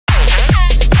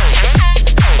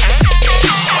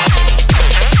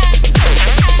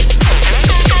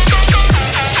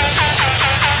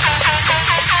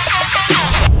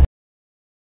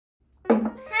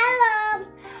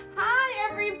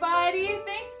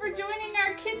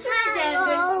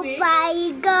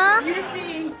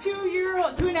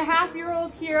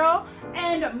1.5-year-old Hiro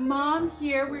and Mom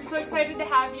here. We're so excited to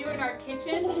have you in our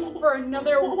kitchen for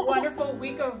another wonderful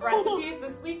week of recipes.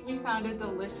 This week we found a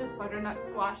delicious butternut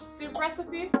squash soup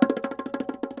recipe.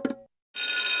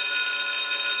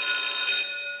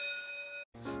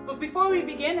 But before we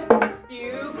begin, a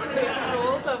few quick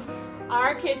rules of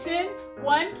our kitchen.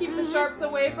 1, keep the sharps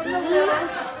away from the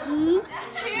littles.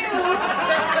 2,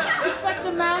 expect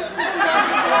the mouse to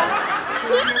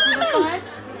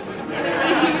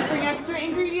bring extra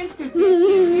ingredients. And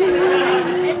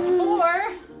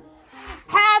 4,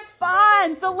 have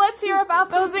fun. So let's hear about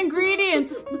those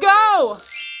ingredients. Go!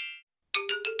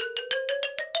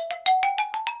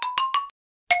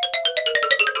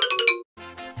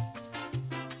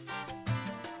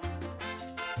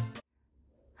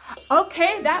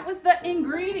 Okay, that was the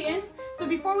ingredients. So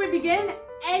before we begin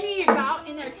any bout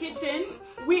in our kitchen,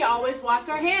 we always wash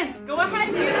our hands. Go ahead,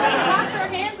 Hiro, wash our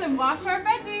hands and wash our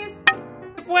veggies.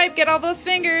 Wipe, get all those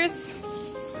fingers.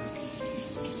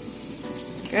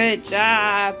 Good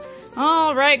job.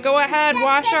 All right, go ahead,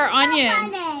 wash our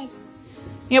onion.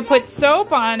 You'll put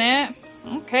soap on it.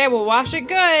 Okay, we'll wash it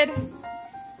good.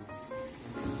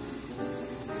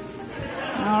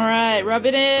 All right, rub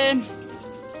it in.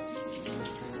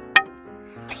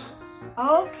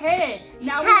 Okay,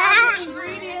 now we have the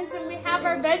ingredients and we have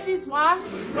our veggies washed.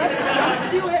 Let's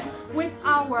jump to it with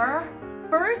our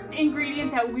first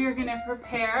ingredient that we are going to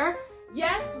prepare.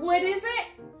 Yes, what is it?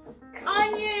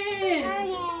 Onions!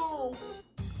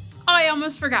 Oh, I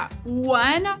almost forgot.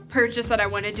 One purchase that I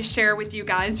wanted to share with you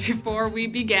guys before we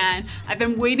began. I've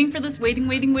been waiting for this,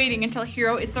 waiting until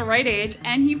Hiro is the right age,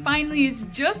 and he finally is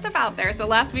just about there. So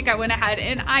last week I went ahead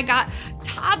and I got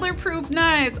toddler-proof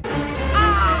knives.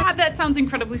 Ah, that sounds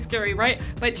incredibly scary, right?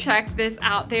 But check this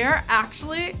out. They're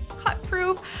actually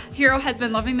cut-proof. Hiro has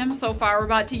been loving them so far. We're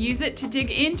about to use it to dig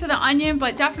into the onion,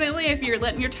 but definitely if you're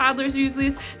letting your toddlers use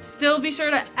these, still be sure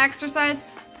to exercise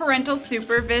parental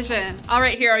supervision. All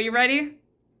right, Hiro, you ready?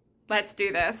 Let's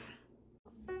do this.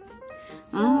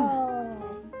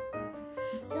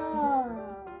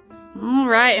 All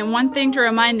right, and one thing to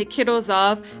remind the kiddos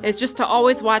of is just to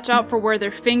always watch out for where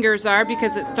their fingers are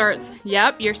because it starts,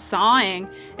 yep, you're sawing.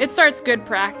 It starts good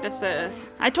practices.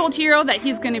 I told Hiro that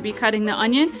he's going to be cutting the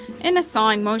onion in a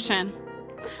sawing motion.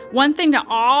 One thing to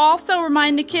also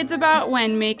remind the kids about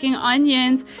when making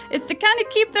onions is to kind of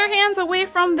keep their hands away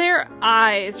from their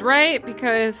eyes, right?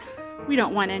 Because we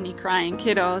don't want any crying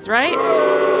kiddos, right?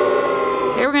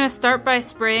 Okay, we're going to start by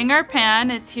spraying our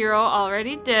pan, as Hiro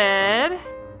already did.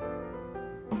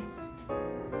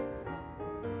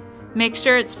 Make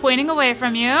sure it's pointing away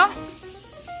from you.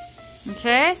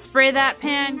 Okay, spray that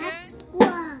pan good.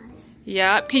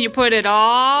 Yep, can you put it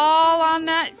all on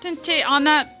that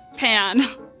pan?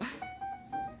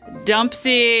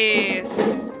 Dumpsies.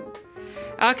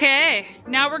 Okay,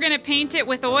 now we're gonna paint it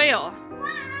with oil.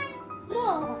 1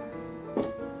 more.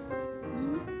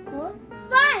 4,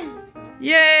 5.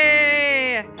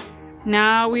 Yay!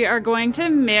 Now we are going to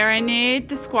marinate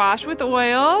the squash with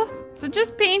oil. So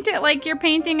just paint it like you're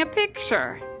painting a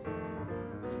picture.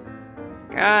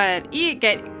 Good.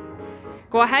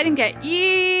 Go ahead and get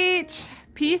each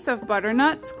piece of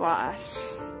butternut squash.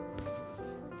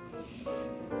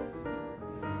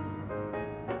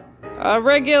 A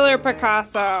regular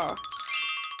Picasso.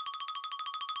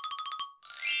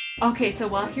 Okay, so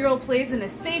while Hiro plays in a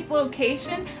safe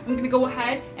location, I'm gonna go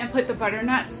ahead and put the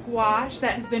butternut squash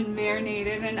that has been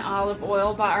marinated in olive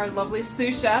oil by our lovely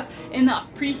sous chef in the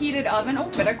preheated oven. Oh,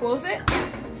 better close it.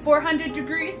 400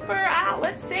 degrees for,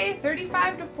 let's say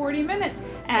 35 to 40 minutes.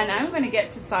 And I'm gonna get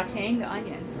to sauteing the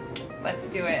onions. Let's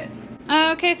do it.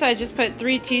 Okay, so I just put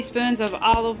 3 teaspoons of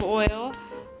olive oil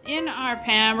in our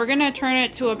pan. We're gonna turn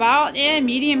it to about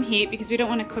medium heat because we don't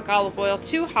wanna cook olive oil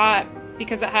too hot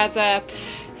because it has a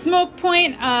smoke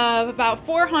point of about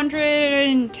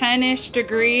 410-ish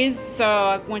degrees.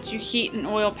 So once you heat an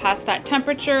oil past that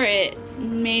temperature, it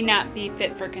may not be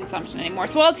fit for consumption anymore.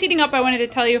 So while it's heating up, I wanted to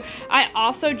tell you, I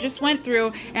also just went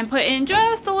through and put in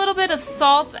just a little bit of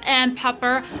salt and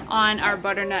pepper on our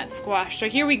butternut squash. So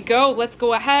here we go. Let's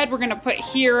go ahead. We're gonna put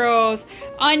Hiro's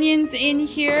onions in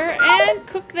here and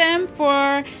cook them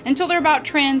until they're about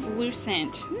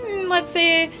translucent. Let's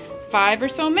say 5 or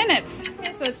so minutes.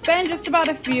 Okay, so it's been just about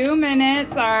a few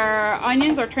minutes. Our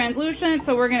onions are translucent,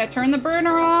 so we're gonna turn the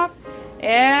burner off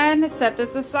and set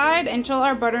this aside until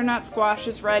our butternut squash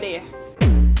is ready.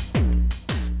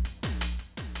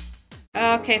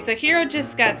 Okay, so Hiro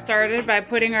just got started by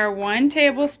putting our 1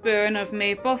 tablespoon of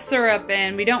maple syrup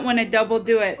in. We don't want to double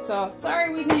do it, so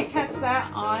sorry we didn't catch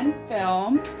that on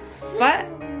film. But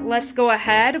let's go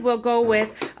ahead. We'll go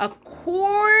with a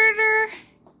 1/4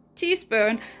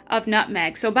 teaspoon of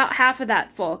nutmeg. So about half of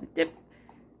that full. Dip.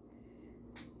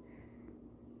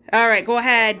 All right, go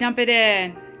ahead, dump it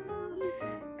in.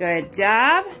 Good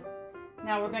job.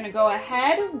 Now we're gonna go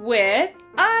ahead with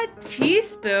a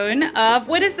teaspoon of,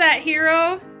 what is that,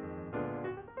 Hiro?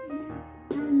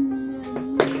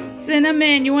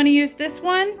 Cinnamon. You want to use this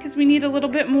one? Because we need a little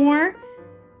bit more.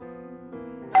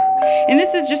 And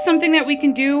this is just something that we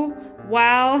can do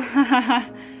while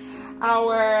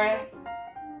our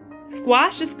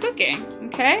squash is cooking,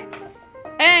 okay?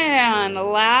 And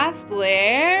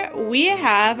lastly, we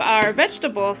have our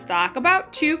vegetable stock,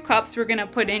 about 2 cups we're gonna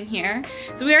put in here.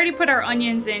 So we already put our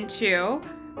onions in too.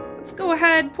 Let's go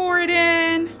ahead, pour it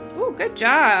in. Ooh, good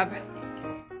job.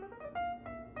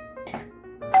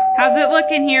 How's it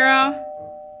looking, Hiro?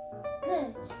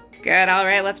 Good. Good, all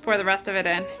right, let's pour the rest of it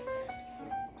in.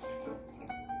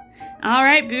 All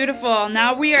right, beautiful.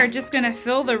 Now we are just gonna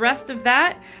fill the rest of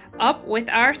that up with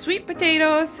our sweet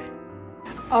potatoes.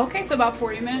 Okay, so about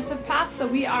 40 minutes have passed, so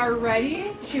we are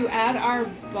ready to add our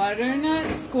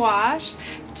butternut squash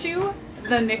to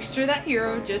the mixture that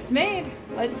Hiro just made.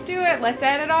 Let's do it. Let's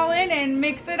add it all in and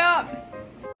mix it up.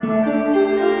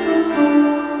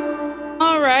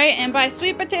 All right, and by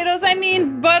sweet potatoes, I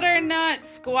mean butternut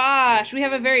squash. We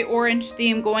have a very orange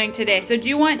theme going today. So do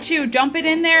you want to dump it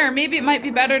in there, or maybe it might be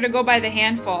better to go by the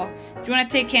handful? Do you want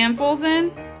to take handfuls in?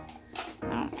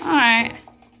 All right.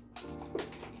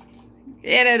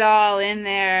 Get it all in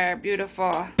there.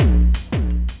 Beautiful.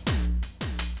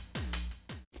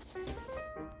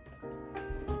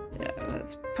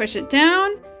 Let's push it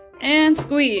down and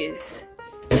squeeze.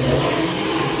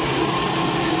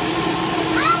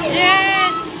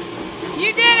 Yeah!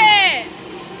 You did it!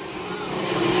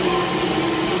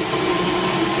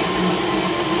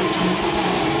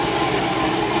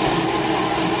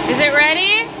 Is it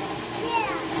ready?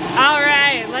 Yeah. All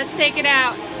right, let's take it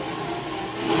out.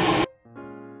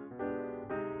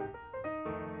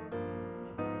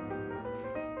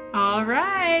 All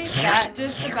right, that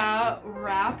just about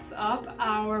wraps up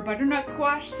our butternut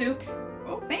squash soup.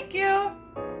 Oh, thank you.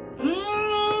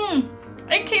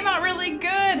 It came out really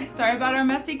good. Sorry about our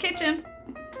messy kitchen,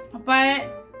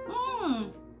 but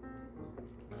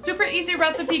super easy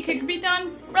recipe. Could be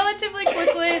done relatively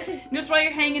quickly, just while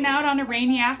you're hanging out on a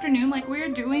rainy afternoon like we're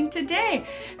doing today.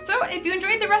 So if you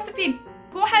enjoyed the recipe,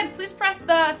 go ahead, please press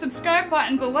the subscribe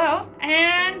button below,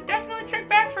 and definitely check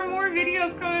back for more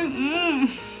videos coming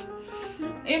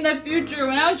in the future.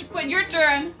 Now you put your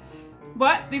turn.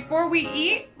 But before we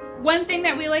eat, one thing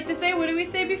that we like to say, what do we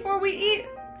say before we eat?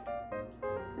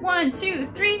 1,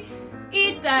 2, 3,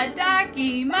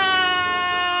 itadakimasu.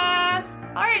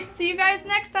 Alright, see you guys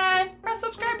next time. Press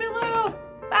subscribe below.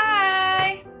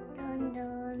 Bye. Dun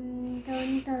dun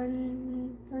dun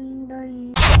dun dun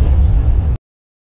dun.